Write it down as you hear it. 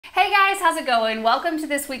Hey guys, how's it going? Welcome to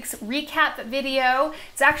this week's recap video.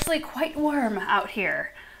 It's actually quite warm out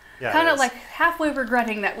here. Yeah, kind of like halfway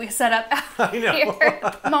regretting that we set up out here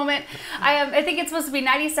at the moment. I think it's supposed to be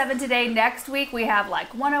 97 today. Next week we have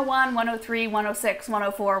like 101, 103, 106,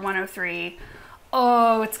 104, 103.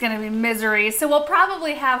 Oh, it's going to be misery. So we'll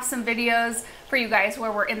probably have some videos for you guys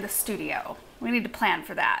where we're in the studio. We need to plan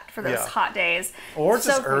for that, for those hot days. Or just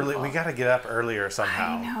so early. We got to get up earlier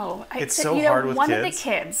somehow. I know. It's so hard with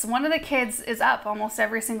kids. One of the kids is up almost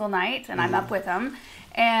every single night, and I'm up with them.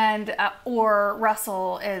 And or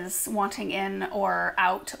Russell is wanting in or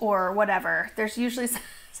out or whatever. There's usually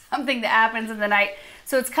something that happens in the night,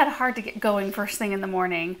 so it's kind of hard to get going first thing in the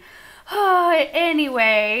morning.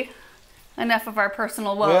 Anyway, enough of our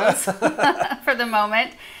personal woes for the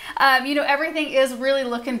moment. You know, everything is really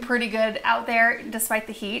looking pretty good out there despite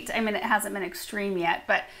the heat. I mean, it hasn't been extreme yet,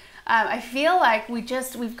 but I feel like we've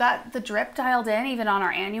got the drip dialed in even on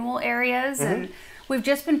our annual areas, and we've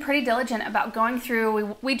just been pretty diligent about going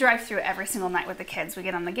through. We drive through every single night with the kids. We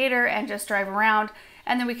get on the gator and just drive around,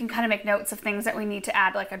 and then we can kind of make notes of things that we need to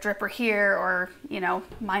add, like a dripper here or, you know,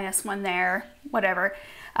 minus one there, whatever.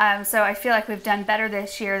 So I feel like we've done better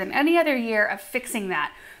this year than any other year of fixing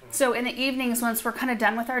that. So in the evenings, once we're kind of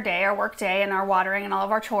done with our day, our work day and our watering and all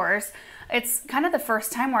of our chores, it's kind of the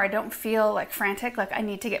first time where I don't feel like frantic, like I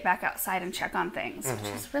need to get back outside and check on things,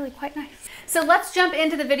 which is really quite nice. So let's jump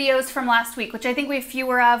into the videos from last week, which I think we have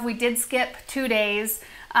fewer of. We did skip 2 days.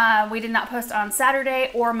 We did not post on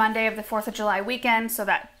Saturday or Monday of the 4th of July weekend, so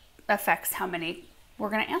that affects how many we're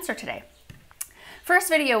going to answer today. First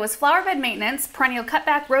video was flower bed maintenance, perennial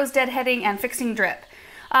cutback, rose deadheading, and fixing drip.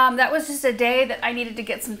 That was just a day that I needed to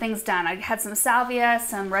get some things done. I had some salvia,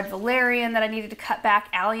 some red valerian that I needed to cut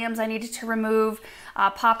back, alliums I needed to remove,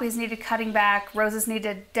 poppies needed cutting back, roses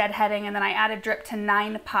needed deadheading, and then I added drip to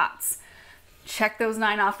 9 pots. Check those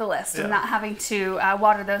 9 off the list and not having to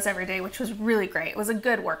water those every day, which was really great. It was a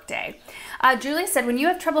good work day. Julie said, when you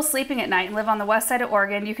have trouble sleeping at night and live on the west side of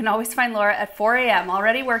Oregon, you can always find Laura at 4 a.m.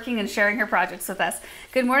 already working and sharing her projects with us.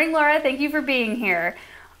 Good morning, Laura. Thank you for being here.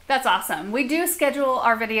 That's awesome. We do schedule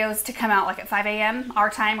our videos to come out like at 5 a.m. our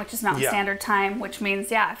time, which is Mountain Standard Time, which means,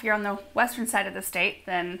 if you're on the western side of the state,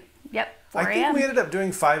 then, 4 a.m. I think we ended up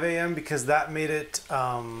doing 5 a.m. because that made it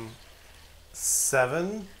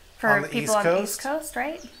 7 for on the people East on Coast. the East Coast,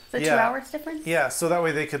 right? The 2 hours difference? Yeah, so that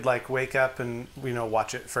way they could like wake up and, you know,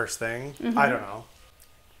 watch it first thing. I don't know.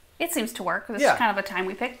 It seems to work. This is kind of a time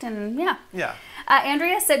we picked, and Yeah.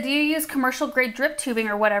 Andrea said, do you use commercial grade drip tubing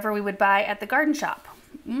or whatever we would buy at the garden shop?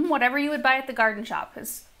 Whatever you would buy at the garden shop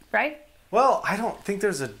is right. Well, I don't think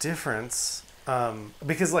there's a difference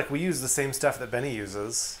because like we use the same stuff that Benny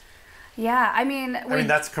uses. Yeah, I mean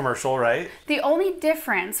that's commercial, right? The only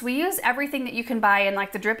difference, we use everything that you can buy in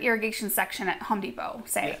like the drip irrigation section at Home Depot,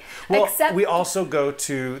 say. Yeah. Well, except we also go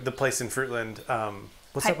to the place in Fruitland.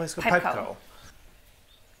 What's that place called? Pipeco.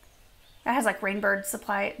 That has like Rainbird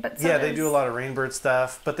supply, but they do a lot of Rainbird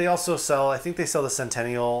stuff. But they also sell, I think they sell the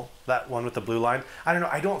Centennial, that one with the blue line. I don't know.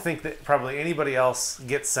 I don't think that probably anybody else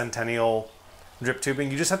gets Centennial drip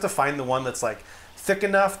tubing. You just have to find the one that's like thick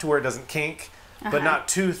enough to where it doesn't kink, but not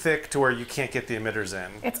too thick to where you can't get the emitters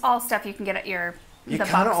in. It's all stuff you can get at your You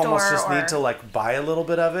kind of almost just need to like buy a little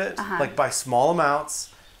bit of it, like buy small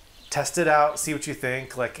amounts. Test it out, see what you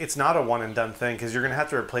think. Like, it's not a one and done thing because you're going to have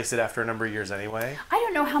to replace it after a number of years anyway. I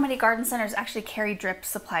don't know how many garden centers actually carry drip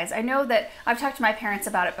supplies. I know that I've talked to my parents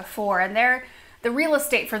about it before, and the real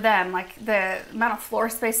estate for them, like the amount of floor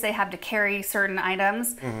space they have to carry certain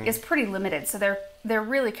items is pretty limited. So they're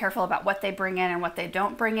really careful about what they bring in and what they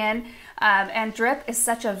don't bring in. And drip is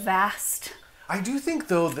such a vast... I do think,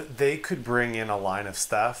 though, that they could bring in a line of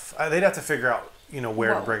stuff. They'd have to figure out, you know,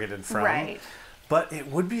 where to bring it in from. Right. But it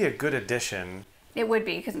would be a good addition. It would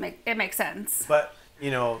be, because it makes sense. But,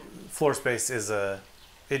 you know, floor space is I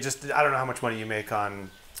don't know how much money you make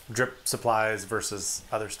on drip supplies versus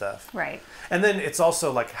other stuff. Right. And then it's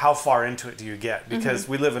also like, how far into it do you get? Because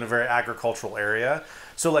we live in a very agricultural area.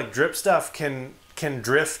 So like drip stuff can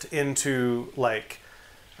drift into like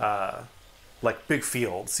big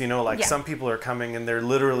fields, you know, like some people are coming and they're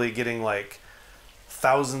literally getting like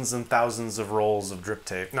thousands and thousands of rolls of drip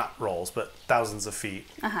tape. Not rolls, but thousands of feet.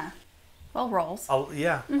 Well, rolls. A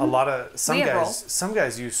lot of some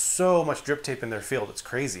guys use so much drip tape in their field, it's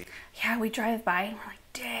crazy. Yeah, we drive by and we're like,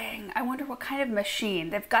 dang, I wonder what kind of machine.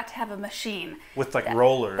 They've got to have a machine with like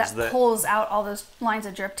rollers that pulls out all those lines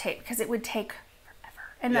of drip tape, because it would take forever.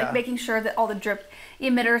 And like making sure that all the drip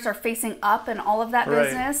emitters are facing up and all of that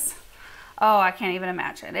business. Oh, I can't even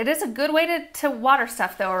imagine. It is a good way to water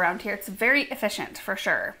stuff, though, around here. It's very efficient, for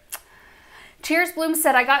sure. Cheers Bloom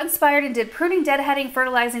said, I got inspired and did pruning, deadheading,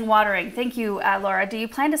 fertilizing, watering. Thank you, Laura. Do you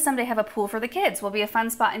plan to someday have a pool for the kids? Will be a fun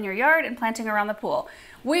spot in your yard and planting around the pool.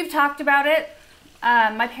 We've talked about it.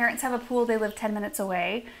 My parents have a pool. They live 10 minutes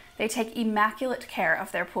away. They take immaculate care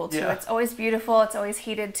of their pool too. Yeah. It's always beautiful. It's always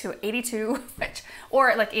heated to 82,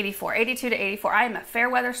 or like 84, 82 to 84. I am a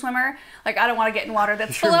fair weather swimmer. Like I don't want to get in water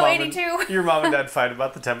that's below 82. Your mom and dad fight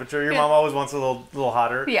about the temperature. Your mom always wants a little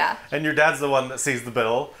hotter. Yeah. And your dad's the one that sees the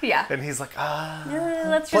bill. Yeah. And he's like,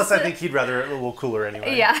 Plus, I think he'd rather it a little cooler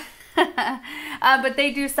anyway. Yeah. But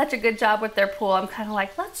they do such a good job with their pool. I'm kind of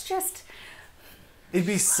like, let's just. It'd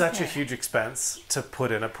be such a huge expense to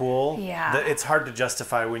put in a pool that it's hard to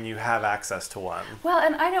justify when you have access to one. Well,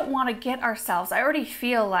 and I don't want to get ourselves. I already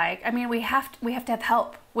feel like, I mean, we have to have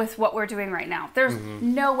help with what we're doing right now. There's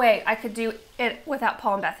no way I could do it without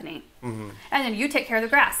Paul and Bethany. And then you take care of the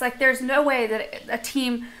grass. Like there's no way that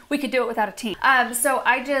we could do it without a team. So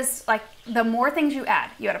I just like the more things you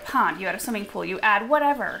add a pond, you add a swimming pool, you add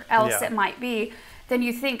whatever else it might be. Then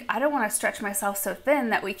you think, I don't want to stretch myself so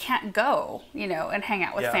thin that we can't go, and hang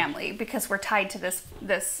out with family because we're tied to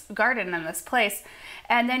this garden and this place.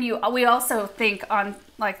 And then we also think on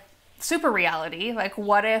like super reality, like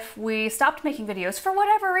what if we stopped making videos for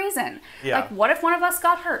whatever reason? Like what if one of us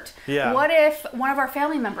got hurt? What if one of our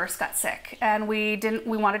family members got sick and we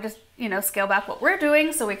wanted to, scale back what we're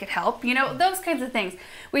doing so we could help, those kinds of things.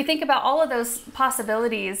 We think about all of those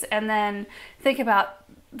possibilities and then think about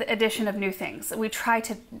the addition of new things. We try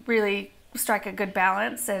to really strike a good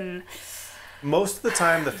balance, and most of the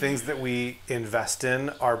time the things that we invest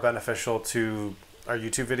in are beneficial to our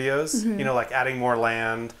YouTube videos, like adding more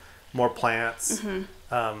land, more plants,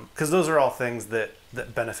 because those are all things that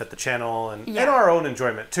benefit the channel and our own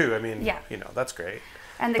enjoyment too. I mean, that's great.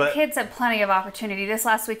 And the kids have plenty of opportunity. This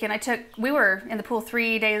last weekend we were in the pool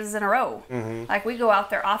 3 days in a row. Like we go out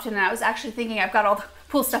there often, and I was actually thinking I've got all the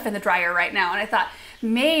pool stuff in the dryer right now, and I thought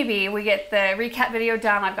maybe we get the recap video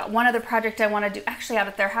done. I've got one other project I want to do actually out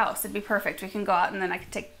at their house. It'd be perfect. We can go out and then I can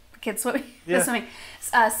take the kids swimming. Swimming.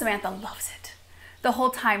 Samantha loves it. The whole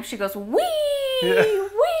time she goes, wee,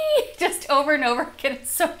 wee, just over and over again.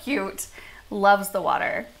 It's so cute. Loves the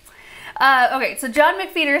water. Okay, so John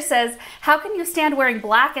McFeeder says, how can you stand wearing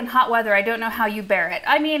black in hot weather? I don't know how you bear it.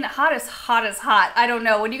 I mean, hot is hot is hot. I don't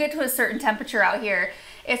know. When you get to a certain temperature out here,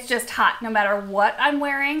 it's just hot no matter what I'm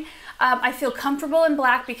wearing. I feel comfortable in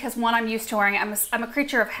black because one, I'm used to wearing it. I'm a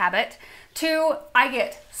creature of habit. Two, I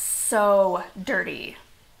get so dirty.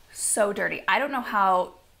 So dirty. I don't know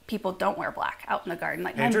how people don't wear black out in the garden.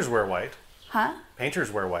 Like painters wear white. Huh?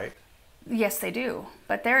 Painters wear white. Yes, they do.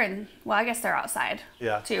 But I guess they're outside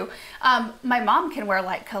too. My mom can wear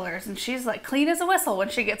light colors and she's like clean as a whistle when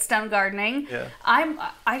she gets done gardening. Yeah.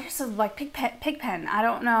 I just like pig pen. I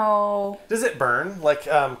don't know. Does it burn? Like,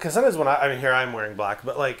 cause sometimes when here I'm wearing black,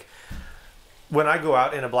 but like when I go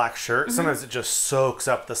out in a black shirt, sometimes it just soaks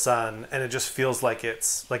up the sun and it just feels like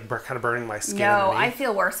it's like kind of burning my skin. No, I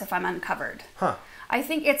feel worse if I'm uncovered. Huh. I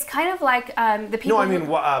think it's kind of like the people. No, I mean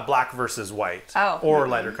black versus white. Or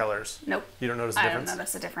lighter colors. Nope. You don't notice a difference? I don't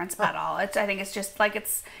notice a difference at all. I think it's just like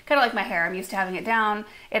it's kind of like my hair. I'm used to having it down.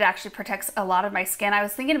 It actually protects a lot of my skin. I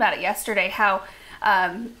was thinking about it yesterday. How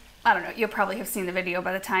I don't know. You'll probably have seen the video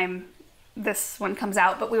by the time this one comes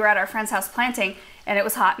out. But we were at our friend's house planting, and it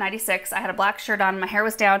was hot, 96. I had a black shirt on. My hair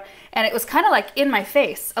was down, and it was kind of like in my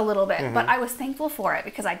face a little bit. But I was thankful for it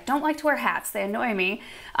because I don't like to wear hats. They annoy me.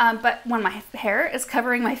 But when my hair is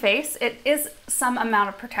covering my face, it is some amount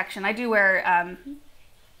of protection. I do wear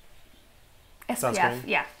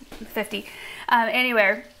SPF, 50.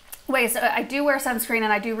 So I do wear sunscreen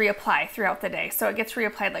and I do reapply throughout the day. So it gets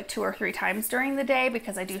reapplied like 2 or 3 times during the day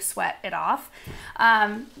because I do sweat it off.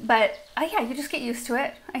 But you just get used to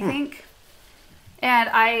it, I think. And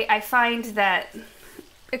I find that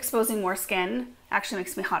exposing more skin actually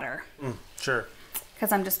makes me hotter. Sure.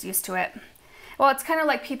 Because I'm just used to it. Well, it's kind of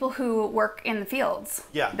like people who work in the fields.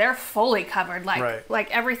 Yeah. They're fully covered, like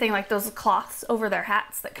everything, like those cloths over their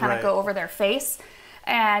hats that kind of go over their face.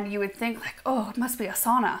 And you would think like, oh, it must be a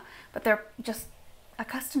sauna. But they're just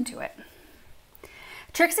accustomed to it.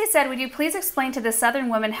 Trixie said, would you please explain to this Southern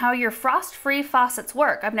woman how your frost-free faucets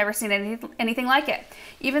work? I've never seen anything like it.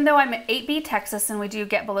 Even though I'm at 8B, Texas, and we do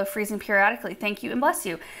get below freezing periodically. Thank you and bless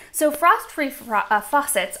you. So frost-free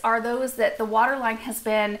faucets are those that the water line has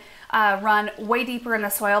been run way deeper in the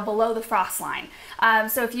soil below the frost line.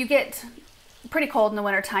 So if you get pretty cold in the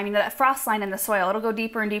wintertime, that frost line in the soil, it'll go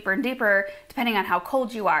deeper and deeper and deeper depending on how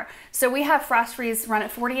cold you are. So we have frost freeze run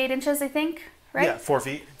at 48 inches, I think. right? Yeah, 4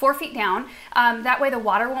 feet. 4 feet down. That way the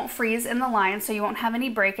water won't freeze in the line, so you won't have any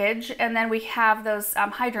breakage. And then we have those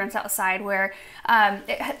hydrants outside where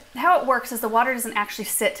how it works is the water doesn't actually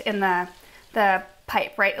sit in the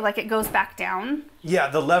pipe, right? Like it goes back down. Yeah,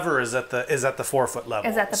 the lever is at the 4 foot level.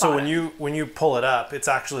 Is at the so bottom. when you pull it up, it's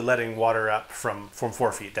actually letting water up from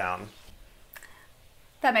 4 feet down.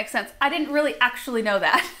 That makes sense. I didn't really actually know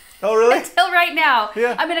that. Oh, really? Until right now.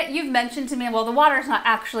 Yeah. I mean, you've mentioned to me, well, the water's not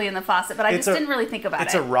actually in the faucet, but I just didn't really think about it.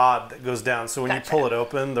 It's a rod that goes down. So when Gotcha. you pull it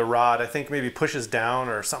open, the rod, I think maybe pushes down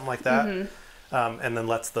or something like that, and then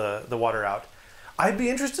lets the water out. I'd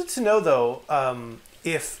be interested to know, though,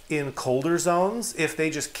 if in colder zones, if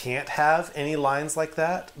they just can't have any lines like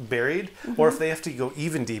that buried, or if they have to go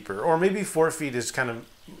even deeper, or maybe 4 feet is kind of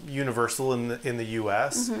universal in the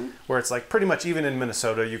U.S., where it's like pretty much even in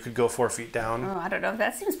Minnesota you could go 4 feet down. Oh, I don't know.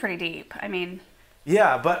 That seems pretty deep. I mean,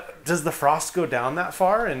 yeah, but does the frost go down that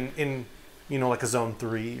far in like a zone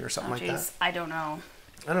 3 or something like that? I don't know.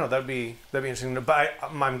 I don't know. That'd be interesting. But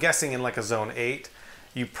I'm guessing in like a zone 8,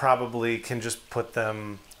 you probably can just put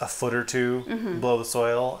them a foot or two below the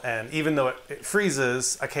soil, and even though it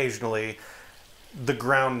freezes occasionally, the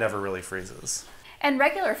ground never really freezes. And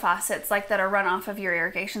regular faucets, like that are run off of your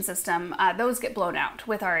irrigation system, those get blown out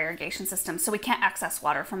with our irrigation system, so we can't access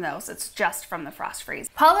water from those. It's just from the frost freeze.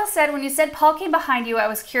 Paula said, when you said Paul came behind you, I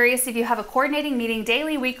was curious if you have a coordinating meeting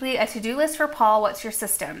daily, weekly, a to-do list for Paul. What's your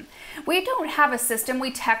system? We don't have a system.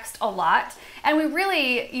 We text a lot, and we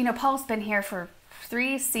really, Paul's been here for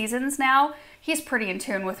 3 seasons now. He's pretty in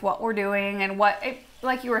tune with what we're doing and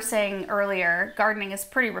like you were saying earlier, gardening is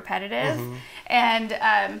pretty repetitive.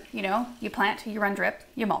 And, you plant, you run drip,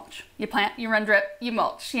 you mulch. You plant, you run drip, you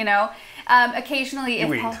mulch, Occasionally...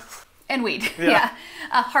 And weed. Yeah.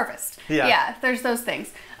 Harvest. Yeah, there's those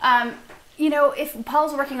things. If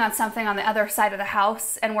Paul's working on something on the other side of the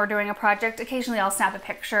house and we're doing a project, occasionally I'll snap a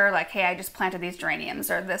picture like, hey, I just planted these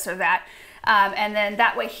geraniums or this or that. And then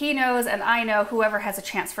that way he knows and I know, whoever has a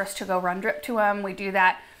chance for us to go run drip to them, we do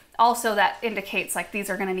that. Also, that indicates like these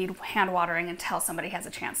are going to need hand watering until somebody has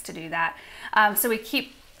a chance to do that. So we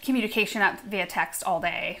keep communication up via text all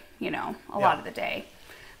day, a lot of the day.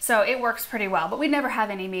 So it works pretty well, but we never have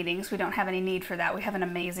any meetings. We don't have any need for that. We have an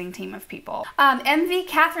amazing team of people. MV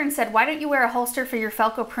Catherine said, why don't you wear a holster for your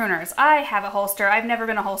Felco pruners? I have a holster. I've never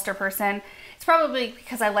been a holster person. It's probably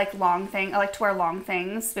because I like long things. I like to wear long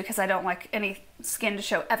things because I don't like any skin to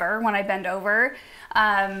show ever when I bend over.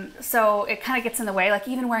 So it kind of gets in the way. Like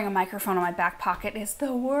even wearing a microphone in my back pocket is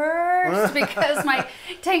the worst because my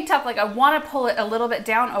tank top, like I want to pull it a little bit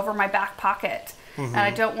down over my back pocket. And I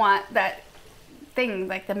don't want that thing,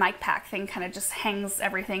 like the mic pack thing kind of just hangs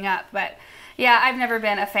everything up. But yeah, I've never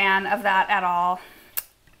been a fan of that at all.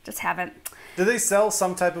 Just haven't. Do they sell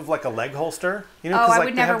some type of like a leg holster? I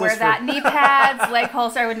would never wear that. Knee pads, leg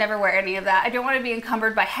holster, I would never wear any of that. I don't want to be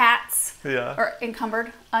encumbered by hats. Yeah. Or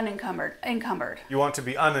unencumbered. You want to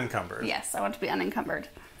be unencumbered. Yes, I want to be unencumbered.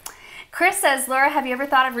 Chris says, Laura, have you ever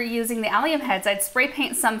thought of reusing the allium heads? I'd spray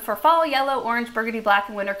paint some for fall, yellow, orange, burgundy, black,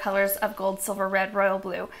 and winter colors of gold, silver, red, royal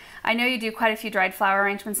blue. I know you do quite a few dried flower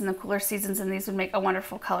arrangements in the cooler seasons, and these would make a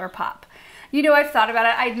wonderful color pop. I've thought about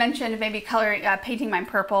it. I'd mentioned maybe painting mine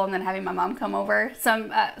purple and then having my mom come over.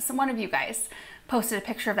 One of you guys posted a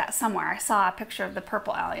picture of that somewhere. I saw a picture of the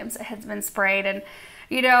purple alliums that had been sprayed, and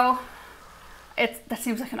that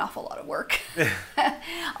seems like an awful lot of work.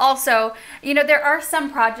 Also, there are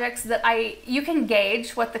some projects that you can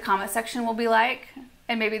gauge what the comment section will be like,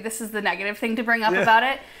 and maybe this is the negative thing to bring up about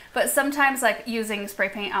it, but sometimes like using spray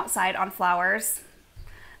paint outside on flowers,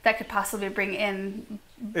 that could possibly bring in...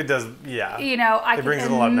 It does, yeah. I it brings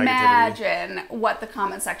can in a lot of imagine what the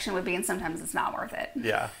comment section would be, and sometimes it's not worth it.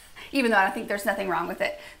 Yeah. Even though I think there's nothing wrong with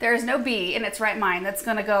it. There is no bee in its right mind that's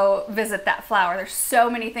going to go visit that flower. There's so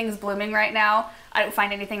many things blooming right now. I don't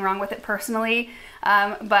find anything wrong with it personally,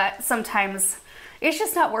 but sometimes it's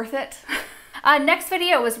just not worth it. Next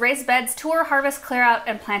video was raised beds, tour, harvest, clear out,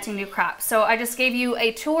 and planting new crops. So I just gave you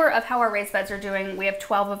a tour of how our raised beds are doing. We have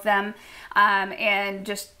 12 of them, and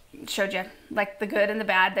just showed you like the good and the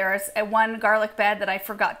bad. There's one garlic bed that I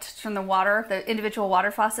forgot to turn the individual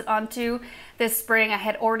water faucet onto this spring. I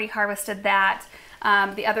had already harvested that.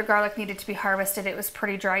 The other garlic needed to be harvested. It was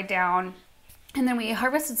pretty dried down. And then we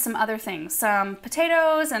harvested some other things, some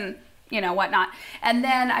potatoes and whatnot. And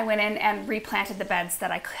then I went in and replanted the beds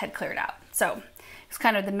that I had cleared out. So it's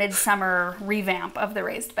kind of the midsummer revamp of the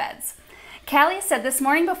raised beds. Callie said, this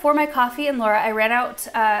morning before my coffee and Laura, I ran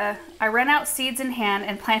out seeds in hand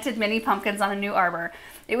and planted mini pumpkins on a new arbor.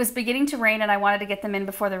 It was beginning to rain and I wanted to get them in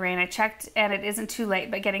before the rain. I checked and it isn't too late,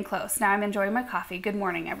 but getting close. Now I'm enjoying my coffee. Good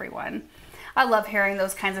morning, everyone. I love hearing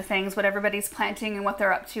those kinds of things, what everybody's planting and what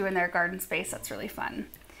they're up to in their garden space. That's really fun.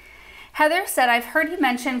 Heather said, I've heard you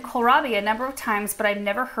mention kohlrabi a number of times, but I've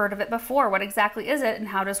never heard of it before. What exactly is it and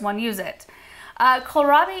how does one use it?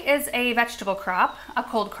 Kohlrabi is a vegetable crop, a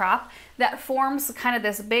cold crop, that forms kind of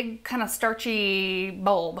this big kind of starchy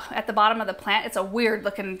bulb at the bottom of the plant. It's a weird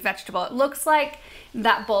looking vegetable. It looks like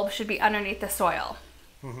that bulb should be underneath the soil.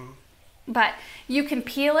 But you can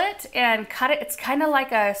peel it and cut it. It's kind of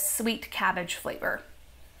like a sweet cabbage flavor.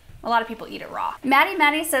 A lot of people eat it raw.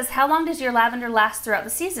 Maddie says, how long does your lavender last throughout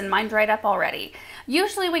the season? Mine dried up already.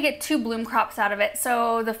 Usually we get 2 bloom crops out of it.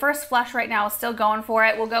 So the first flush right now is still going for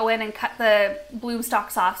it. We'll go in and cut the bloom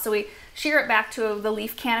stalks off. So we shear it back to the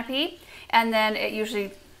leaf canopy, and then it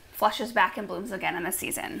usually flushes back and blooms again in the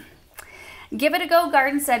season. Give It a Go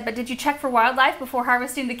Garden said, but did you check for wildlife before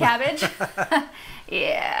harvesting the cabbage?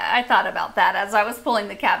 Yeah, I thought about that as I was pulling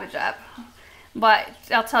the cabbage up. But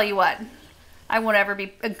I'll tell you what, I won't ever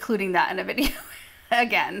be including that in a video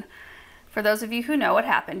again. For those of you who know what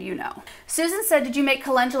happened, you know. Susan said, did you make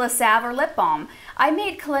calendula salve or lip balm? I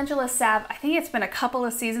made calendula salve, I think it's been a couple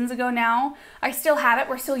of seasons ago now. I still have it,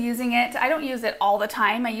 we're still using it. I don't use it all the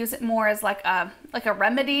time. I use it more as like a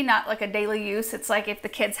remedy, not like a daily use. It's like if the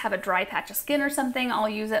kids have a dry patch of skin or something, I'll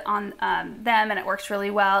use it on them and it works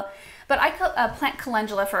really well. But I plant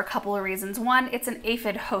calendula for a couple of reasons. One, it's an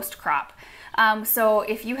aphid host crop. So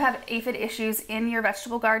if you have aphid issues in your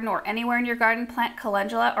vegetable garden or anywhere in your garden, plant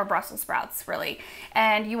calendula or Brussels sprouts, really.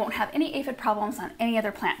 And you won't have any aphid problems on any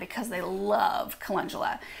other plant because they love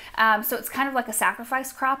calendula. So it's kind of like a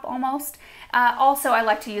sacrifice crop almost. Also, I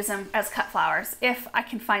like to use them as cut flowers. If I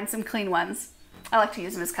can find some clean ones, I like to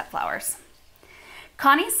use them as cut flowers.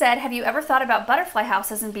 Connie said, have you ever thought about butterfly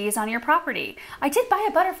houses and bees on your property? I did buy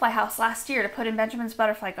a butterfly house last year to put in Benjamin's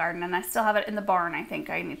butterfly garden, and I still have it in the barn. I think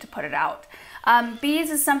I need to put it out. Bees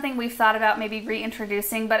is something we've thought about maybe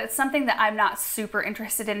reintroducing, but it's something that I'm not super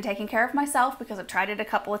interested in taking care of myself because I've tried it a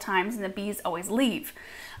couple of times and the bees always leave.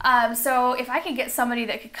 So if I could get somebody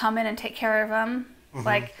that could come in and take care of them,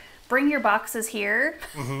 like bring your boxes here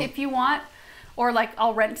if you want, or like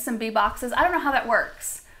I'll rent some bee boxes. I don't know how that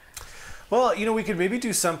works. Well, you know, we could maybe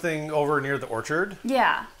do something over near the orchard.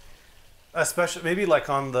 Yeah. Especially maybe like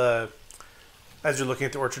on the, as you're looking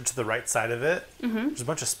at the orchard to the right side of it, there's a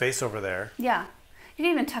bunch of space over there. Yeah. You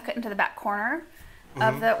can even tuck it into the back corner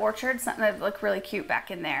of the orchard. Something that would look really cute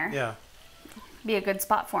back in there. Yeah. Be a good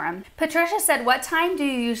spot for him. Patricia said, what time do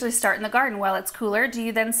you usually start in the garden? Well, it's cooler. Do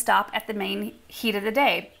you then stop at the main heat of the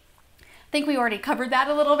day? I think we already covered that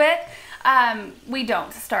a little bit. We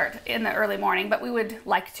don't start in the early morning, but we would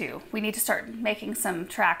like to. We need to start making some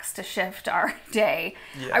tracks to shift our day.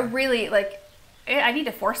 Yeah. I really, I need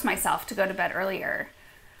to force myself to go to bed earlier.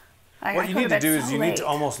 What you need to do is you need to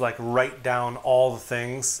almost like write down all the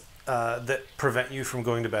things that prevent you from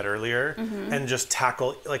going to bed earlier and just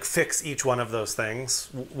tackle, like fix each one of those things,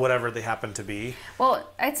 whatever they happen to be. Well,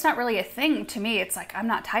 it's not really a thing to me. It's like, I'm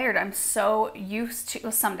not tired. I'm so used to,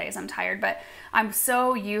 well, some days I'm tired, but I'm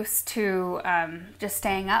so used to just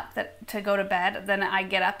staying up to go to bed. Then I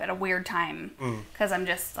get up at a weird time because I'm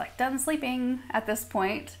just like done sleeping at this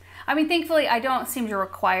point. I mean, thankfully I don't seem to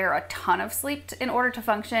require a ton of sleep in order to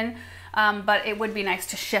function, but it would be nice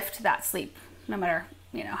to shift that sleep no matter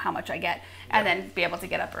how much I get, and then be able to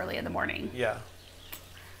get up early in the morning. Yeah.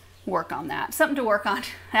 Work on that. Something to work on.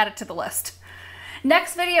 Add it to the list.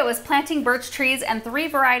 Next video is planting birch trees and 3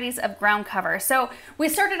 varieties of ground cover. So we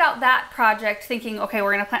started out that project thinking, okay,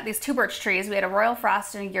 we're going to plant these 2 birch trees. We had a Royal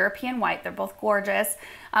Frost and a European White. They're both gorgeous.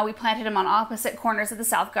 We planted them on opposite corners of the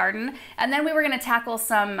south garden. And then we were going to tackle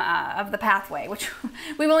some of the pathway, which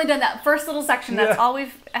we've only done that first little section. That's all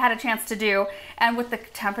we've had a chance to do. And with the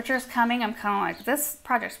temperatures coming, I'm kind of like, this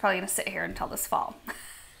project's probably going to sit here until this fall.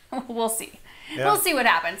 We'll see. Yeah. We'll see what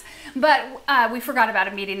happens. But we forgot about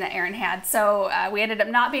a meeting that Aaron had. So we ended up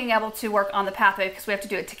not being able to work on the pathway because we have to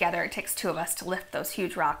do it together. It takes 2 of us to lift those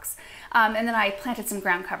huge rocks. And then I planted some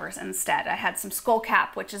ground covers instead. I had some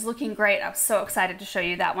skullcap, which is looking great. I was so excited to show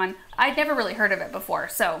you that one. I'd never really heard of it before,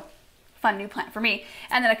 so fun new plant for me.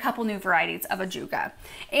 And then a couple new varieties of ajuga.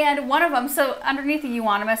 And one of them, so underneath the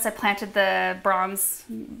euonymus, I planted the bronze,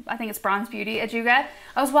 I think it's Bronze Beauty ajuga.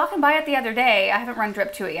 I was walking by it the other day. I haven't run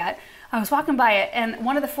drip to it yet. I was walking by it, and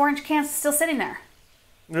one of the 4-inch cans is still sitting there.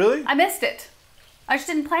 Really? I missed it. I just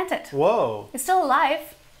didn't plant it. Whoa. It's still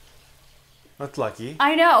alive. That's lucky.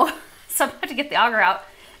 I know. So I'm going to get the auger out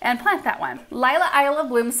and plant that one. Lila Isle of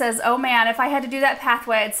Bloom says, oh man, if I had to do that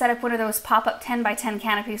pathway, I'd set up one of those pop-up 10 by 10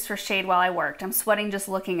 canopies for shade while I worked. I'm sweating just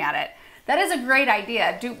looking at it. That is a great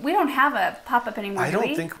idea. We don't have a pop-up anymore, I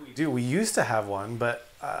don't think we do. We used to have one, but...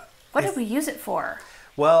 what did we use it for?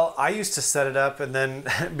 Well, I used to set it up, and then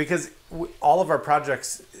because all of our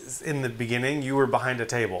projects in the beginning, you were behind a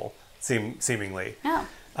table, seemingly. Oh,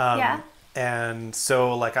 yeah. And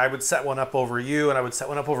so, like, I would set one up over you, and I would set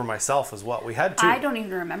one up over myself as well. We had two. I don't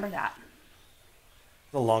even remember that.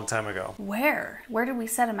 A long time ago. Where? Where did we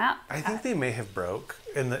set them up? I think they may have broke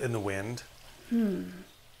in the wind.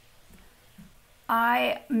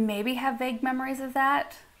 I maybe have vague memories of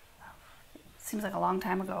that. Seems like a long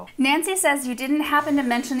time ago. Nancy says you didn't happen to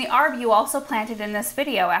mention the arb you also planted in this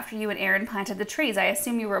video after you and Aaron planted the trees. I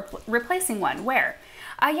assume you were replacing one. Where?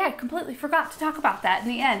 Yeah, I completely forgot to talk about that in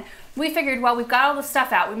the end. We figured, well, we've got all the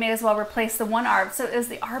stuff out. We may as well replace the one arb. So it was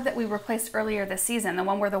the arb that we replaced earlier this season, the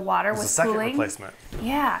one where the water was cooling. The second replacement.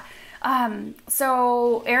 Yeah.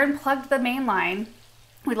 So Aaron plugged the main line.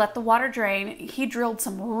 We let the water drain. He drilled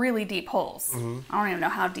some really deep holes. I don't even know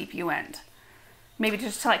how deep you went. Maybe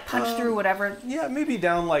just to like punch through whatever. Yeah, maybe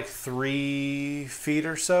down like 3 feet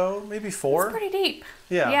or so, maybe 4. It's pretty deep.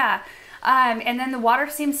 Yeah. Yeah. And then the water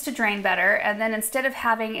seems to drain better. And then instead of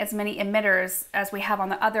having as many emitters as we have on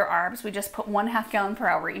the other arbs, we just put 1/2 gallon per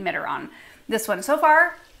hour emitter on this one. So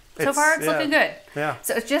far it's looking good. Yeah.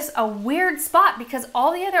 So it's just a weird spot because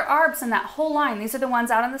all the other arbs in that whole line, these are the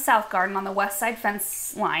ones out in the south garden on the west side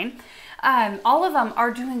fence line. All of them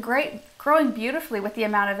are doing great, growing beautifully with the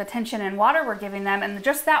amount of attention and water we're giving them. And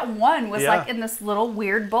just that one was like in this little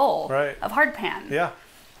weird bowl of hardpan. Yeah.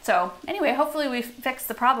 So anyway, hopefully we fixed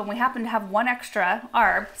the problem. We happen to have one extra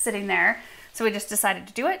arb sitting there, so we just decided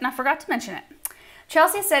to do it, and I forgot to mention it.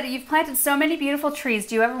 Chelsea said, you've planted so many beautiful trees.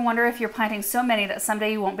 Do you ever wonder if you're planting so many that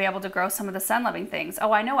someday you won't be able to grow some of the sun-loving things?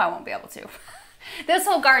 Oh, I know I won't be able to. This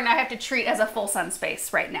whole garden I have to treat as a full sun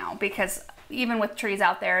space right now because even with trees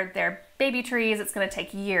out there, they're baby trees. It's going to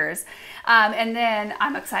take years. And then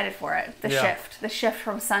I'm excited for it. The shift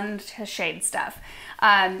from sun to shade stuff.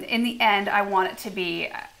 In the end, I want it to be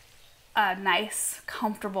a nice,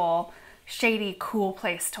 comfortable, shady, cool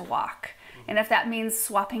place to walk. And if that means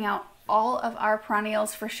swapping out all of our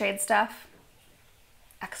perennials for shade stuff,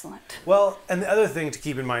 excellent. Well, and the other thing to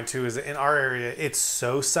keep in mind too is that in our area, it's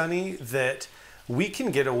so sunny that we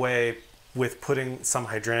can get away with putting some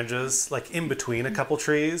hydrangeas like in between a couple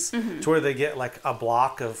trees to where they get like a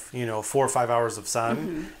block of 4 or 5 hours of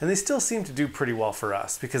sun, and they still seem to do pretty well for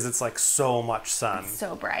us because it's like so much sun. It's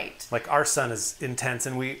so bright. Like our sun is intense,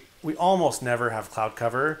 and we almost never have cloud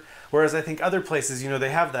cover. Whereas I think other places,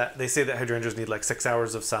 they have that, they say that hydrangeas need like 6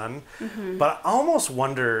 hours of sun. But I almost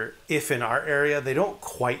wonder if in our area, they don't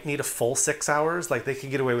quite need a full 6 hours. Like they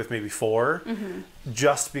could get away with maybe 4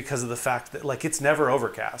 just because of the fact that like it's never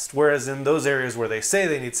overcast. Whereas in those areas where they say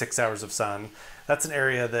they need 6 hours of sun, that's an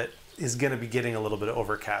area that is going to be getting a little bit of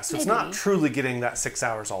overcast. So it's not truly getting that 6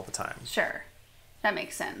 hours all the time. Sure. That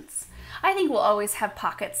makes sense. I think we'll always have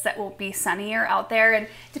pockets that will be sunnier out there, and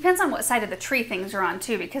it depends on what side of the tree things are on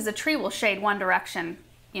too, because the tree will shade one direction,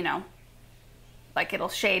 like it'll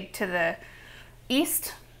shade to the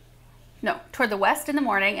east, toward the west in the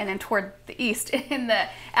morning and then toward the east in the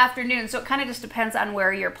afternoon. So it kind of just depends on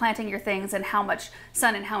where you're planting your things and how much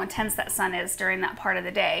sun and how intense that sun is during that part of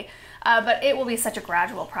the day. But it will be such a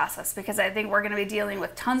gradual process because I think we're going to be dealing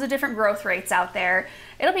with tons of different growth rates out there.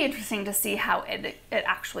 It'll be interesting to see how it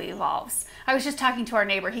actually evolves. I was just talking to our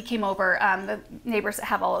neighbor. He came over, the neighbors that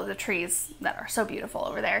have all of the trees that are so beautiful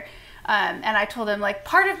over there. And I told him, like,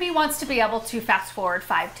 part of me wants to be able to fast forward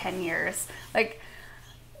 5-10 years, like,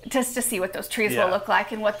 just to see what those trees will look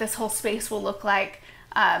like and what this whole space will look like.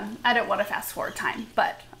 I don't want to fast forward time,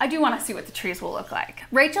 but I do want to see what the trees will look like.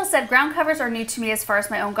 Rachel said, ground covers are new to me as far as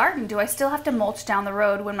my own garden. Do I still have to mulch down the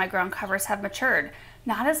road when my ground covers have matured?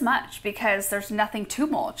 Not as much because there's nothing to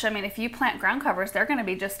mulch. I mean, if you plant ground covers, they're going to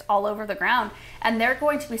be just all over the ground and they're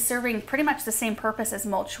going to be serving pretty much the same purpose as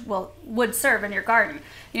mulch would serve in your garden.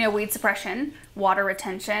 Weed suppression, water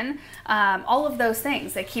retention, all of those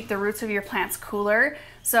things. They keep the roots of your plants cooler.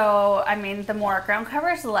 So, I mean, the more ground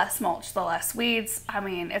covers, the less mulch, the less weeds. I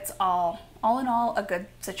mean, it's all in all a good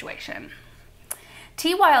situation.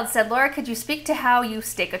 T. Wild said, Laura, could you speak to how you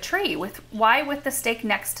stake a tree? Why with the stake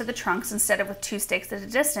next to the trunks instead of with 2 stakes at a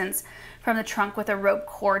distance from the trunk with a rope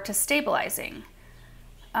cord to stabilizing?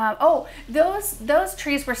 Those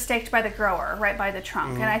trees were staked by the grower right by the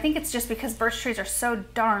trunk. And I think it's just because birch trees are so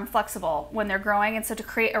darn flexible when they're growing. And so to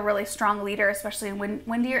create a really strong leader, especially in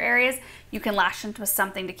windier areas, you can lash into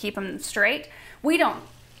something to keep them straight. We don't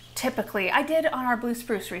typically. I did on our blue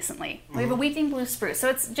spruce recently. We have a weeping blue spruce, so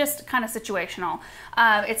it's just kind of situational.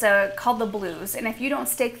 It's called the blues, and if you don't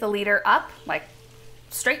stake the leader up, like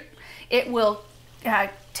straight, it will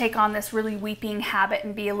take on this really weeping habit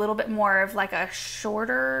and be a little bit more of like a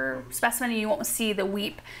shorter specimen, and you won't see the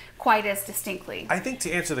weep quite as distinctly. I think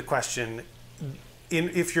to answer the question,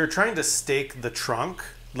 if you're trying to stake the trunk,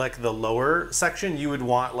 like the lower section, you would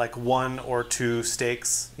want like 1 or 2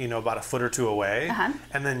 stakes, you know, about a foot or 2 away,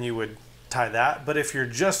 and then you would tie that. But if you're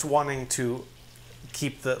just wanting to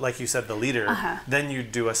keep the, like you said, the leader, then you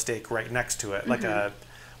do a stake right next to it, like a,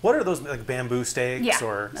 what are those, like bamboo stakes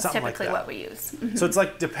or something like that? Typically what we use. So it's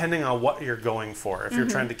like depending on what you're going for. If you're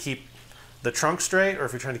trying to keep the trunk straight, or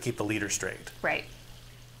if you're trying to keep the leader straight. Right.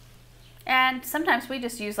 And sometimes we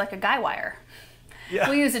just use like a guy wire. Yeah.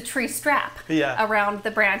 We use a tree strap around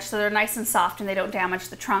the branch so they're nice and soft and they don't damage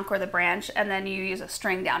the trunk or the branch, and then you use a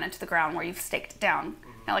string down into the ground where you've staked it down,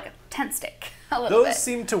 like a tent stake. Those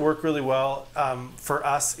seem to work really well for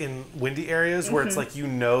us in windy areas where it's like, you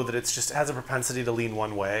know, that it's just, it has a propensity to lean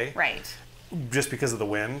one way. Right. Just because of the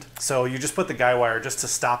wind. So you just put the guy wire just to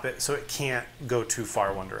stop it so it can't go too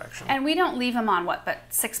far one direction. And we don't leave them on but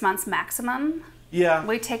 6 months maximum. Yeah.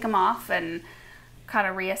 We take them off and kind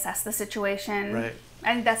of reassess the situation. Right.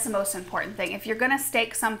 I think that's the most important thing. If you're going to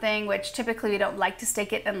stake something, which typically we don't like to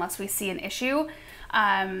stake it unless we see an issue,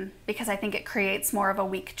 because I think it creates more of a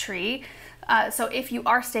weak tree. So if you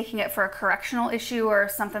are staking it for a correctional issue or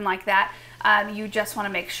something like that, you just want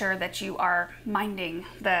to make sure that you are minding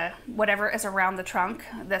whatever is around the trunk,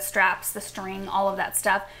 the straps, the string, all of that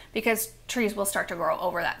stuff, because trees will start to grow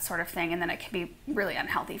over that sort of thing, and then it can be really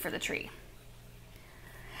unhealthy for the tree.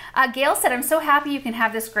 Gail said, I'm so happy you can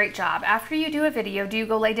have this great job. After you do a video, do you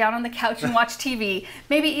go lay down on the couch and watch TV?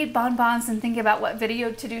 Maybe eat bonbons and think about what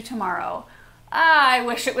video to do tomorrow? I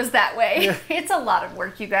wish it was that way. Yeah. It's a lot of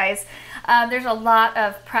work, you guys. There's a lot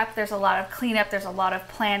of prep, there's a lot of cleanup, there's a lot of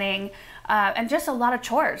planning, and just a lot of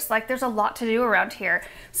chores. Like, there's a lot to do around here.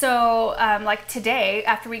 So like today,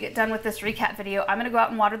 after we get done with this recap video, I'm gonna go out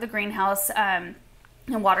and water the greenhouse,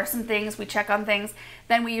 and water some things. We check on things.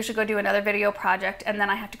 Then we usually go do another video project, and then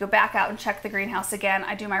I have to go back out and check the greenhouse again.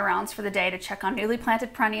 I do my rounds for the day to check on newly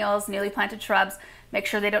planted perennials, newly planted shrubs, make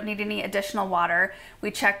sure they don't need any additional water.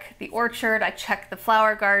 We check the orchard, I check the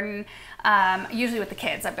flower garden, usually with the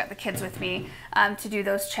kids. I've got the kids with me to do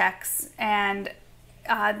those checks, and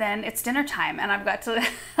then it's dinner time, and I've got to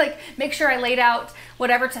like make sure I laid out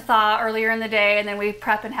whatever to thaw earlier in the day, and then we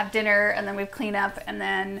prep and have dinner, and then we clean up, and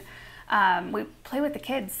then we play with the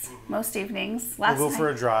kids most evenings. We'll go for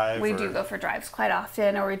a drive. We do go for drives quite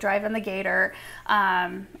often, or we drive in the gator,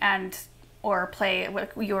 or play,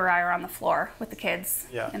 you or I are on the floor with the kids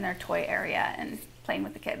in their toy area and playing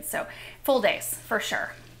with the kids. So full days, for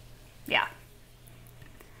sure. Yeah.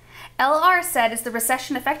 LR said, is the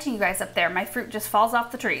recession affecting you guys up there? My fruit just falls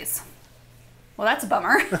off the trees. Well, that's a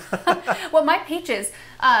bummer. Well, my peaches,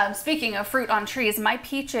 speaking of fruit on trees, my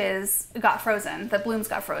peaches got frozen. The blooms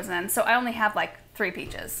got frozen. So I only have like 3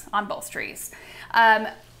 peaches on both trees.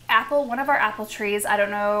 One of our apple trees, I don't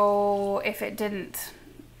know if it didn't,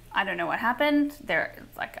 I don't know what happened.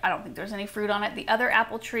 I don't think there's any fruit on it. The other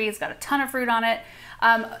apple tree's got a ton of fruit on it.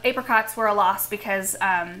 Apricots were a loss because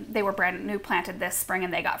they were brand new planted this spring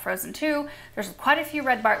and they got frozen too. There's quite a few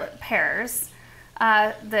red Bartlett pears.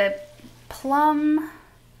 The plum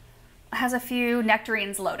has a few,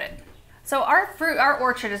 nectarines loaded. So our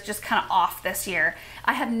orchard is just kind of off this year.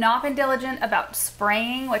 I have not been diligent about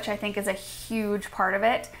spraying, which I think is a huge part of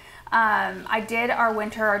it. I did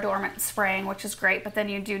our dormant spraying, which is great, but then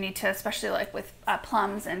you do need to, especially like with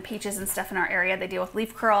plums and peaches and stuff in our area, they deal with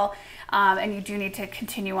leaf curl, and you do need to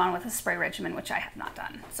continue on with a spray regimen, which I have not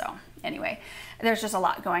done. So anyway, there's just a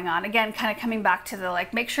lot going on. Again, kind of coming back to the,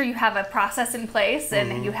 like, make sure you have a process in place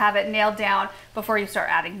and you have it nailed down before you start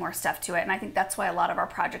adding more stuff to it. And I think that's why a lot of our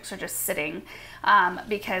projects are just sitting,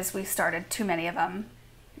 because we started too many of them.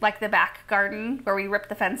 Like the back garden where we ripped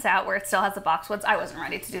the fence out where it still has the boxwoods. I wasn't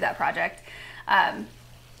ready to do that project.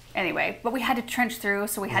 Anyway, but we had to trench through,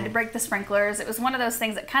 so we had to break the sprinklers. It was one of those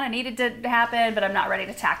things that kind of needed to happen, but I'm not ready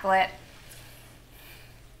to tackle it.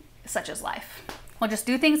 Such is life. We'll just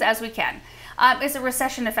do things as we can. Is the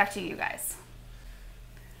recession affecting you guys?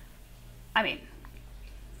 I mean.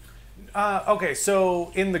 Okay,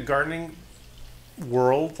 so in the gardening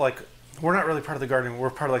world, like, we're not really part of the gardening, we're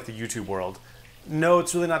part of like the YouTube world. No,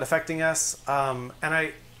 it's really not affecting us. And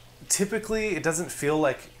typically it doesn't feel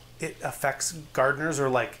like it affects gardeners, or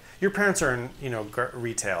like your parents are in,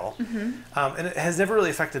 retail. And it has never really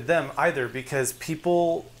affected them either, because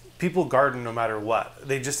people garden no matter what.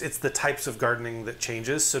 It's the types of gardening that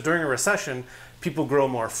changes. So during a recession, people grow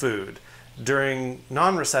more food. During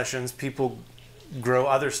non-recessions, people grow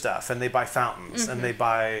other stuff, and they buy fountains and they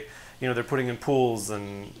buy, they're putting in pools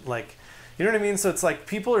and like, you know what I mean? So it's like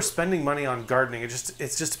people are spending money on gardening. It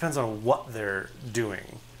just depends on what they're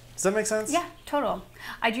doing. Does that make sense? Yeah, total.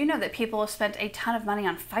 I do know that people have spent a ton of money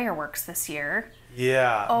on fireworks this year.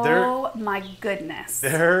 Yeah. Oh my goodness.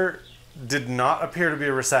 There did not appear to be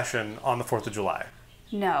a recession on the 4th of July.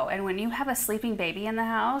 No, and when you have a sleeping baby in the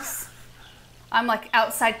house, I'm like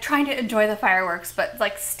outside trying to enjoy the fireworks, but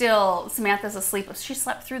like still Samantha's asleep. She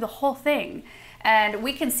slept through the whole thing. And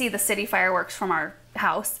we can see the city fireworks from our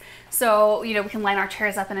house. So, you know, we can line our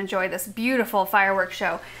chairs up and enjoy this beautiful fireworks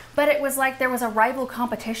show. But it was like there was a rival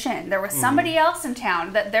competition. There was somebody else in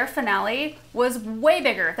town that their finale was way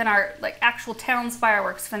bigger than our like actual town's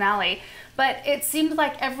fireworks finale. But it seemed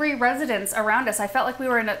like every residence around us, I felt like we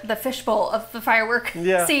were in the fishbowl of the firework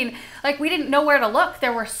scene. Like we didn't know where to look.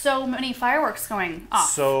 There were so many fireworks going off.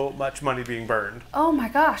 So much money being burned. Oh my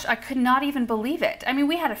gosh, I could not even believe it. I mean,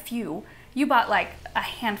 we had a few. You bought like a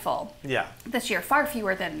handful this year, far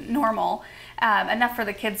fewer than normal, enough for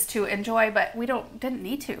the kids to enjoy, but we didn't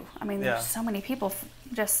need to. I mean, there's so many people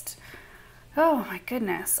just, oh my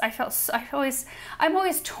goodness. I'm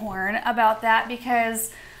always torn about that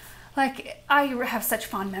because like I have such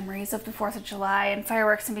fond memories of the 4th of July and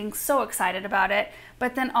fireworks and being so excited about it.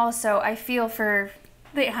 But then also I feel for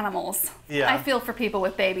the animals. Yeah. I feel for people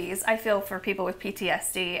with babies. I feel for people with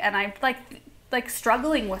PTSD, and I like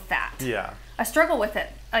struggling with that. Yeah. I struggle with it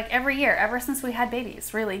like every year, ever since we had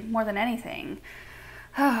babies, really, more than anything.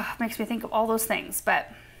 Makes me think of all those things,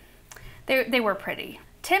 but they were pretty.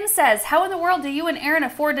 Tim says, how in the world do you and Aaron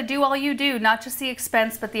afford to do all you do? Not just the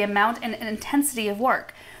expense, but the amount and intensity of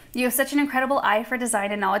work. You have such an incredible eye for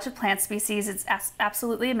design and knowledge of plant species. It's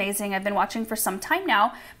absolutely amazing. I've been watching for some time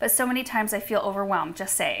now, but so many times I feel overwhelmed,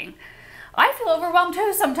 just saying. I feel overwhelmed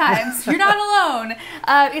too sometimes. You're not alone.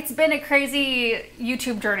 It's been a crazy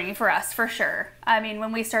YouTube journey for us, for sure. I mean,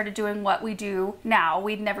 when we started doing what we do now,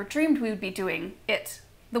 we'd never dreamed we would be doing it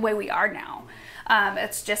the way we are now.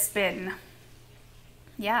 It's just been,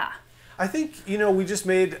 I think, you know, we just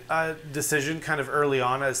made a decision kind of early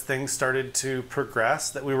on as things started to progress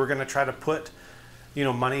that we were going to try to put, you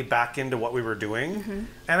know, money back into what we were doing.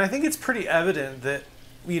 And I think it's pretty evident that,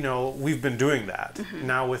 you know, we've been doing that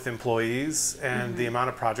now with employees and the amount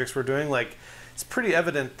of projects we're doing. Like, it's pretty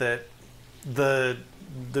evident that the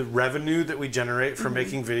revenue that we generate from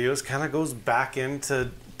making videos kind of goes back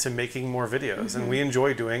into making more videos, and we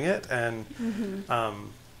enjoy doing it. And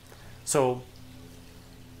so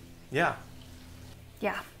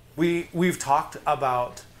we've talked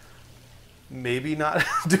about maybe not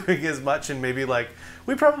doing as much, and maybe like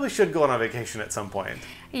we probably should go on a vacation at some point.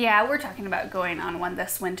 Yeah, we're talking about going on one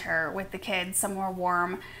this winter with the kids, somewhere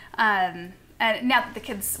warm. And now that the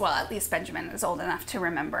kids, well, at least Benjamin is old enough to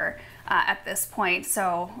remember at this point.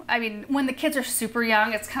 So, I mean, when the kids are super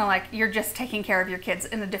young, it's kind of like you're just taking care of your kids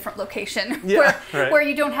in a different location where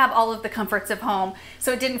you don't have all of the comforts of home.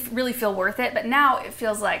 So it didn't really feel worth it. But now it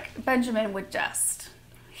feels like Benjamin would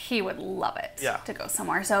he would love it to go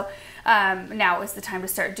somewhere. So now is the time to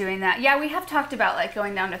start doing that. Yeah, we have talked about like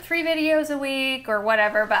going down to 3 videos a week or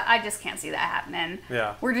whatever, but I just can't see that happening.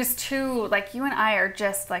 Yeah. We're just too, like, you and I are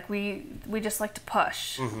just like, we just like to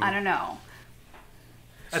push. I don't know.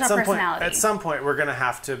 At some point, we're going to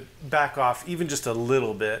have to back off even just a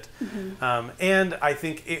little bit. And I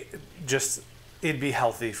think it'd be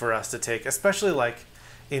healthy for us to take, especially like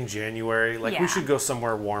in January. Like we should go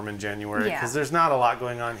somewhere warm in January because there's not a lot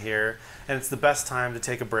going on here, and it's the best time to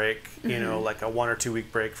take a break, you know, like a 1 or 2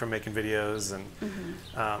 week break from making videos. And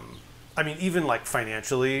I mean, even like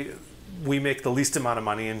financially, we make the least amount of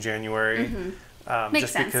money in January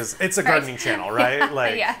just sense. Because it's a gardening channel, right?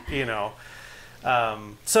 Like, you know,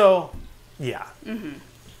 so yeah.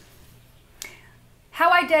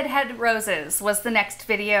 How I Deadhead Roses was the next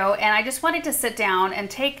video, and I just wanted to sit down and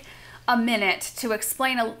take a minute to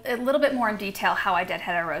explain a little bit more in detail how I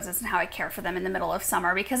deadhead our roses and how I care for them in the middle of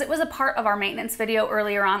summer, because it was a part of our maintenance video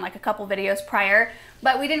earlier on, like a couple videos prior,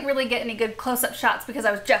 but we didn't really get any good close-up shots because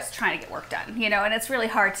I was just trying to get work done, you know, and it's really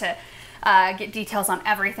hard to get details on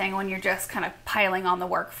everything when you're just kind of piling on the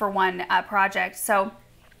work for one project. So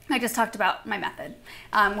I just talked about my method.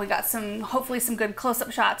 We got hopefully some good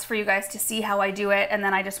close-up shots for you guys to see how I do it, and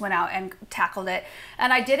then I just went out and tackled it.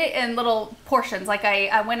 And I did it in little portions. Like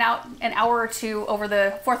I went out an hour or two over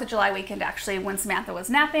the 4th of July weekend, actually, when Samantha was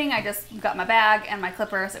napping. I just got my bag and my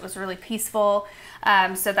clippers. It was really peaceful.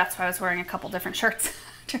 So that's why I was wearing a couple different shirts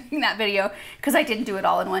during that video because I didn't do it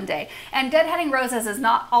all in one day. And deadheading roses is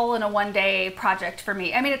not all in a one-day project for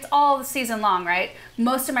me. I mean, it's all season long, right?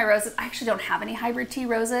 Most of my roses, I actually don't have any hybrid tea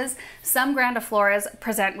roses. Some grandifloras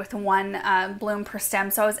present with one bloom per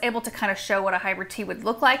stem, so I was able to kind of show what a hybrid tea would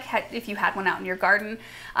look like if you had one out in your garden.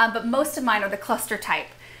 But most of mine are the cluster type.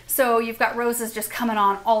 So you've got roses just coming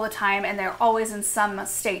on all the time, and they're always in some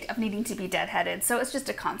state of needing to be deadheaded. So it's just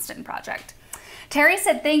a constant project. Terry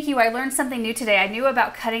said, thank you. I learned something new today. I knew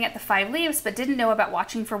about cutting at the 5 leaves, but didn't know about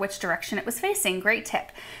watching for which direction it was facing. Great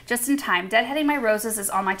tip. Just in time. Deadheading my roses is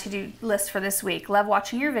on my to-do list for this week. Love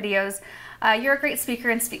watching your videos. You're a great speaker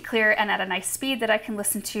and speak clear and at a nice speed that I can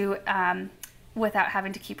listen to without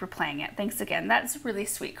having to keep replaying it. Thanks again. That's a really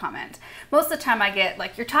sweet comment. Most of the time I get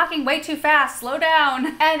like, you're talking way too fast, slow down.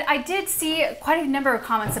 And I did see quite a number of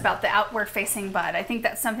comments about the outward facing bud. I think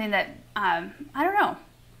that's something that, I don't know.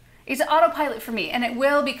 It's an autopilot for me, and it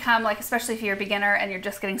will become, like, especially if you're a beginner and you're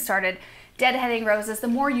just getting started, deadheading roses, the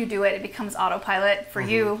more you do it, it becomes autopilot for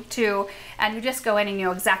you too, and you just go in and you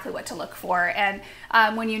know exactly what to look for. And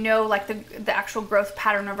when you know like the actual growth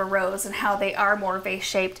pattern of a rose and how they are more vase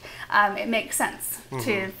shaped, it makes sense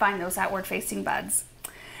to find those outward facing buds.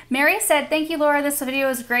 Mary said, thank you, Laura. This video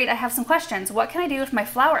is great. I have some questions. What can I do if my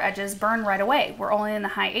flower edges burn right away? We're only in the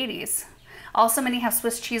high 80s. Also, many have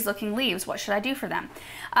Swiss cheese looking leaves. What should I do for them?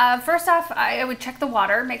 First off, I would check the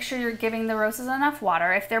water. Make sure you're giving the roses enough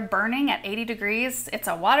water. If they're burning at 80 degrees, it's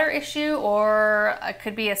a water issue, or it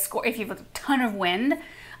could be if you have a ton of wind,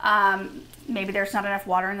 maybe there's not enough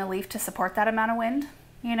water in the leaf to support that amount of wind.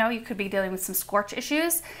 You know, you could be dealing with some scorch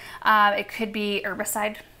issues. It could be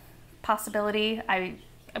herbicide possibility.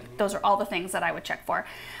 Those are all the things that I would check for.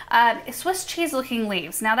 Swiss cheese looking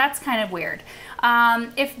leaves. Now that's kind of weird.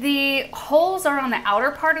 If the holes are on the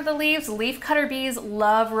outer part of the leaves, leaf cutter bees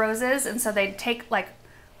love roses, and so they take like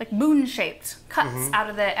moon shaped cuts out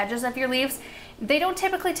of the edges of your leaves. They don't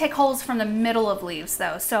typically take holes from the middle of leaves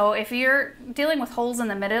though. So if you're dealing with holes in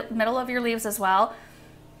the middle of your leaves as well,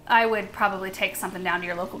 I would probably take something down to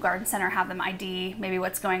your local garden center, have them ID maybe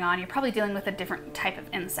what's going on. You're probably dealing with a different type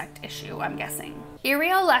of insect issue, I'm guessing.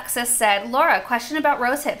 Iriel Alexis said, Laura, question about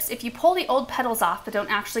rose hips. If you pull the old petals off but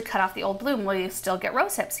don't actually cut off the old bloom, will you still get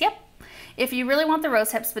rose hips? Yep. If you really want the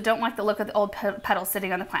rose hips but don't like the look of the old petals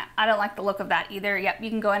sitting on the plant, I don't like the look of that either. Yep, you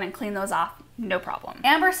can go in and clean those off, no problem.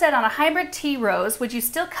 Amber said, on a hybrid tea rose, would you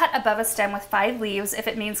still cut above a stem with 5 leaves if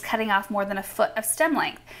it means cutting off more than a foot of stem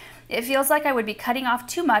length? It feels like I would be cutting off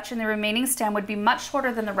too much and the remaining stem would be much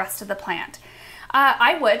shorter than the rest of the plant.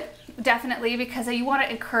 I would, definitely, because you want to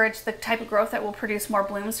encourage the type of growth that will produce more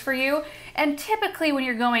blooms for you. And typically when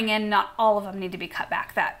you're going in, not all of them need to be cut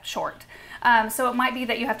back that short. So it might be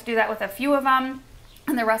that you have to do that with a few of them,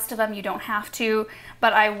 and the rest of them you don't have to,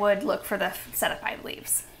 but I would look for the set of 5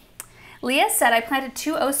 leaves. Leah said, I planted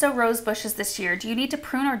 2 Oso rose bushes this year. Do you need to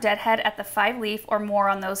prune or deadhead at the 5 leaf or more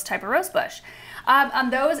on those type of rose bush? On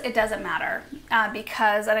those, it doesn't matter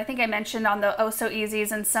because, and I think I mentioned on the Oso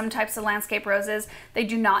Easies and some types of landscape roses, they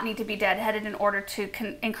do not need to be deadheaded in order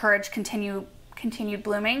to encourage continued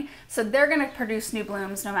blooming. So they're going to produce new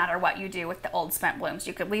blooms no matter what you do with the old spent blooms.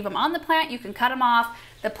 You could leave them on the plant, you can cut them off,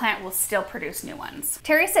 the plant will still produce new ones.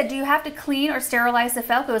 Terry said, do you have to clean or sterilize the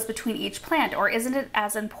falcos between each plant, or isn't it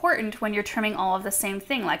as important when you're trimming all of the same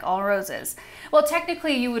thing like all roses? Well,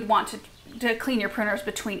 technically you would want to clean your pruners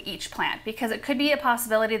between each plant, because it could be a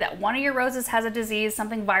possibility that one of your roses has a disease,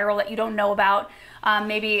 something viral that you don't know about.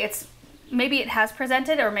 Maybe it has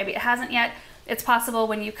presented or maybe it hasn't yet. It's possible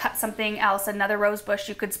when you cut something else, another rose bush,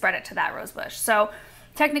 you could spread it to that rose bush. So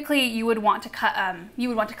technically you would want to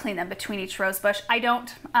clean them between each rose bush. I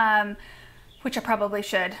don't, which I probably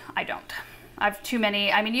should. I don't. I have too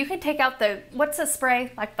many. I mean, you could take out what's the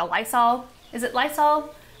spray? Like the Lysol? Is it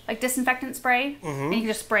Lysol? Like disinfectant spray? And you can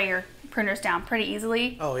just spray your pruners down pretty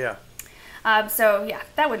easily. Oh yeah. So yeah,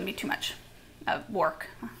 that wouldn't be too much work,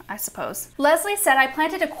 I suppose. Leslie said, I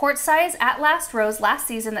planted a quart size Atlas rose last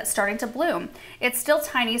season that's starting to bloom. It's still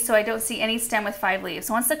tiny, so I don't see any stem with 5 leaves.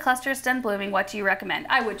 Once the cluster is done blooming, what do you recommend?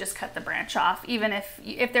 I would just cut the branch off. Even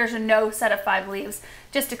if there's no set of 5 leaves,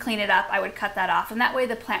 just to clean it up, I would cut that off. And that way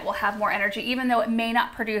the plant will have more energy, even though it may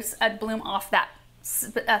not produce a bloom off that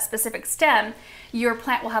specific stem. Your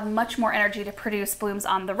plant will have much more energy to produce blooms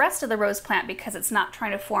on the rest of the rose plant because it's not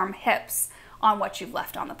trying to form hips on what you've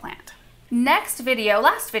left on the plant. Last video,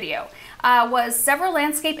 was several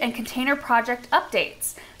landscape and container project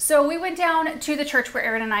updates. So we went down to the church where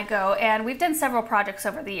Erin and I go, and we've done several projects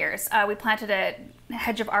over the years. We planted a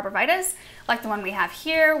hedge of arborvitaes, like the one we have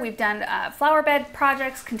here. We've done flower bed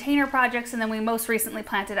projects, container projects, and then we most recently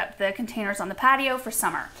planted up the containers on the patio for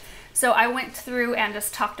summer. So I went through and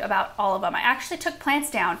just talked about all of them. I actually took plants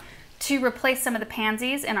down to replace some of the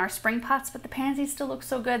pansies in our spring pots, but the pansies still look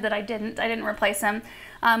so good that I didn't replace them.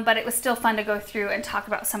 But it was still fun to go through and talk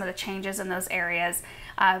about some of the changes in those areas.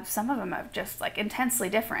 Some of them are just like intensely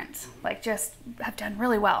different, like just have done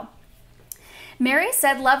really well. Mary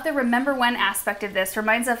said, love the remember when aspect of this.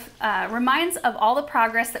 Reminds of all the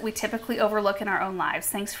progress that we typically overlook in our own lives.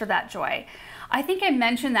 Thanks for that, Joy. I think I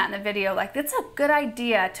mentioned that in the video, like it's a good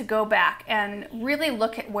idea to go back and really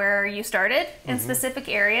look at where you started in specific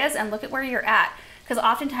areas and look at where you're at. Because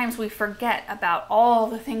oftentimes we forget about all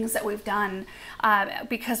the things that we've done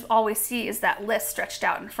because all we see is that list stretched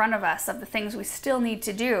out in front of us of the things we still need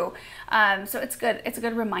to do. So it's good. It's a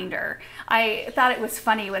good reminder. I thought it was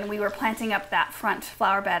funny when we were planting up that front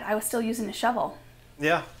flower bed, I was still using a shovel.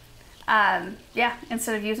 Yeah. Yeah,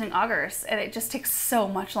 instead of using augers. And it just takes so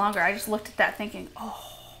much longer. I just looked at that thinking,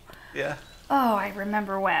 oh. Yeah. Oh, I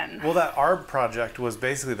remember when. Well, that ARB project was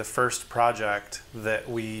basically the first project that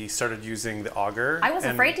we started using the auger. I was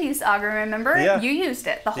afraid to use the auger, remember? Yeah. You used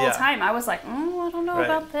it the whole time. I was like, oh, I don't know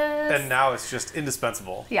about this. And now it's just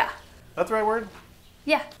indispensable. Yeah. That's the right word?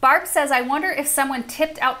 Yeah. Barb says, I wonder if someone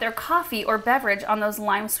tipped out their coffee or beverage on those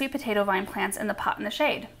lime sweet potato vine plants in the pot in the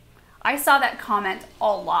shade. I saw that comment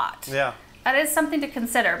a lot. Yeah. That is something to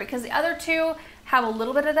consider because the other two have a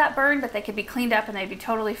little bit of that burn, but they could be cleaned up and they'd be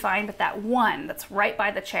totally fine. But that one that's right by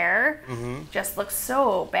the chair just looks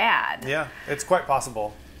so bad. Yeah, it's quite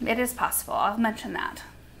possible. It is possible. I'll mention that.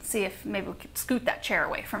 See if maybe we could scoot that chair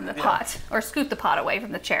away from the pot or scoot the pot away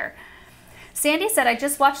from the chair. Sandy said, I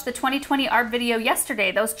just watched the 2020 ARB video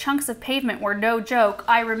yesterday. Those chunks of pavement were no joke.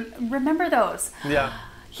 I remember those. Yeah.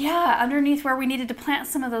 Yeah, underneath where we needed to plant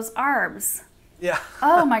some of those ARBs. Yeah.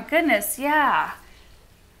 Oh my goodness, yeah.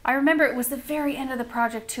 I remember it was the very end of the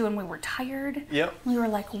project too, and we were tired. Yep. We were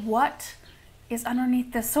like, what is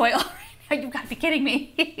underneath this soil right now? You've got to be kidding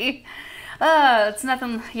me. It's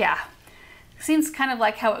nothing, yeah. Seems kind of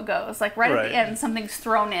like how it goes. Like right at the end, something's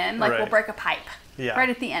thrown in, like we'll break a pipe. Yeah. Right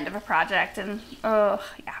at the end of a project, and oh,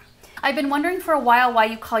 yeah. I've been wondering for a while why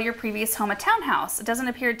you call your previous home a townhouse. It doesn't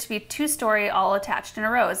appear to be two-story all attached in a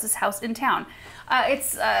row. Is this house in town?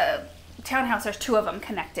 It's a townhouse. There's two of them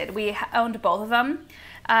connected. We owned both of them.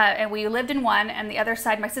 And we lived in one, and the other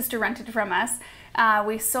side my sister rented from us.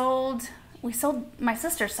 We sold my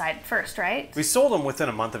sister's side first, right? We sold them within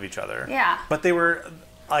a month of each other. Yeah. But they were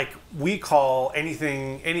like, we call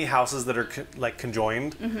any houses that are like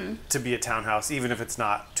conjoined to be a townhouse, even if it's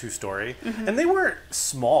not two-story. And they weren't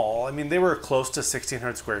small. I mean, they were close to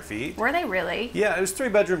 1,600 square feet. Were they really? Yeah, it was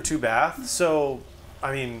 3-bedroom, 2-bath. So,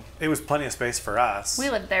 I mean, it was plenty of space for us. We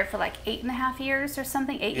lived there for like 8.5 years or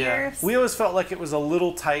something, 8 years. We always felt like it was a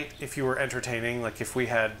little tight if you were entertaining, like if we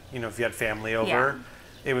had, if you had family over,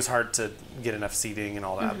 it was hard to get enough seating and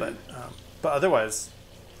all that. But otherwise,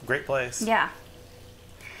 great place. Yeah.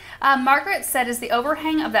 Margaret said, is the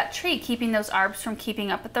overhang of that tree keeping those ARBs from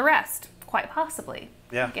keeping up with the rest? Quite possibly.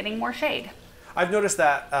 Yeah. Getting more shade. I've noticed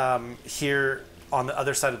that here on the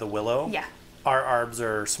other side of the willow. Yeah. Our ARBs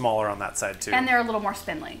are smaller on that side too. And they're a little more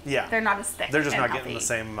spindly. Yeah. They're not as thick. They're just not healthy. getting the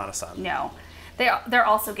same amount of sun. No. They're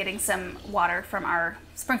also getting some water from our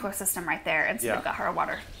sprinkler system right there. And so they've got hard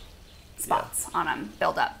water spots on them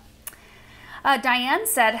build up. Diane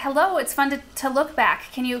said, hello, it's fun to look back.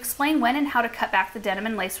 Can you explain when and how to cut back the denim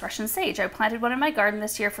and lace Russian sage? I planted one in my garden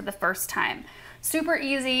this year for the first time. Super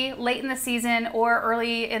easy, late in the season or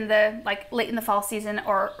late in the fall season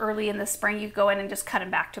or early in the spring, you go in and just cut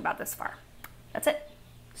them back to about this far. That's it.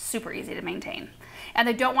 Super easy to maintain. And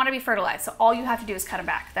they don't want to be fertilized, so all you have to do is cut them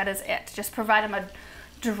back. That is it. Just provide them a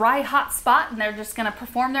dry, hot spot and they're just going to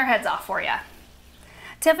perform their heads off for you.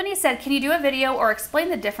 Tiffany said, can you do a video or explain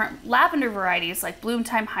the different lavender varieties like bloom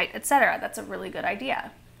time, height, etc.? That's a really good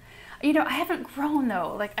idea. I haven't grown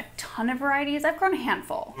though, like a ton of varieties. I've grown a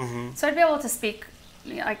handful. So I'd be able to speak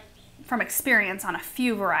like from experience on a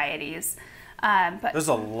few varieties. But there's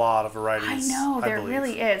a lot of varieties. I know, there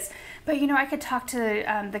really is. But I could talk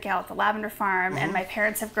to the gal at the lavender farm and my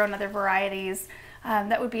parents have grown other varieties.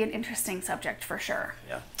 That would be an interesting subject for sure.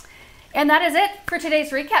 Yeah. And that is it for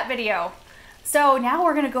today's recap video. So now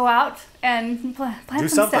we're going to go out and plant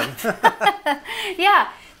some stuff. Yeah.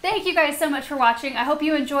 Thank you guys so much for watching. I hope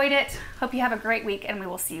you enjoyed it. Hope you have a great week and we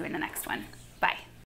will see you in the next one.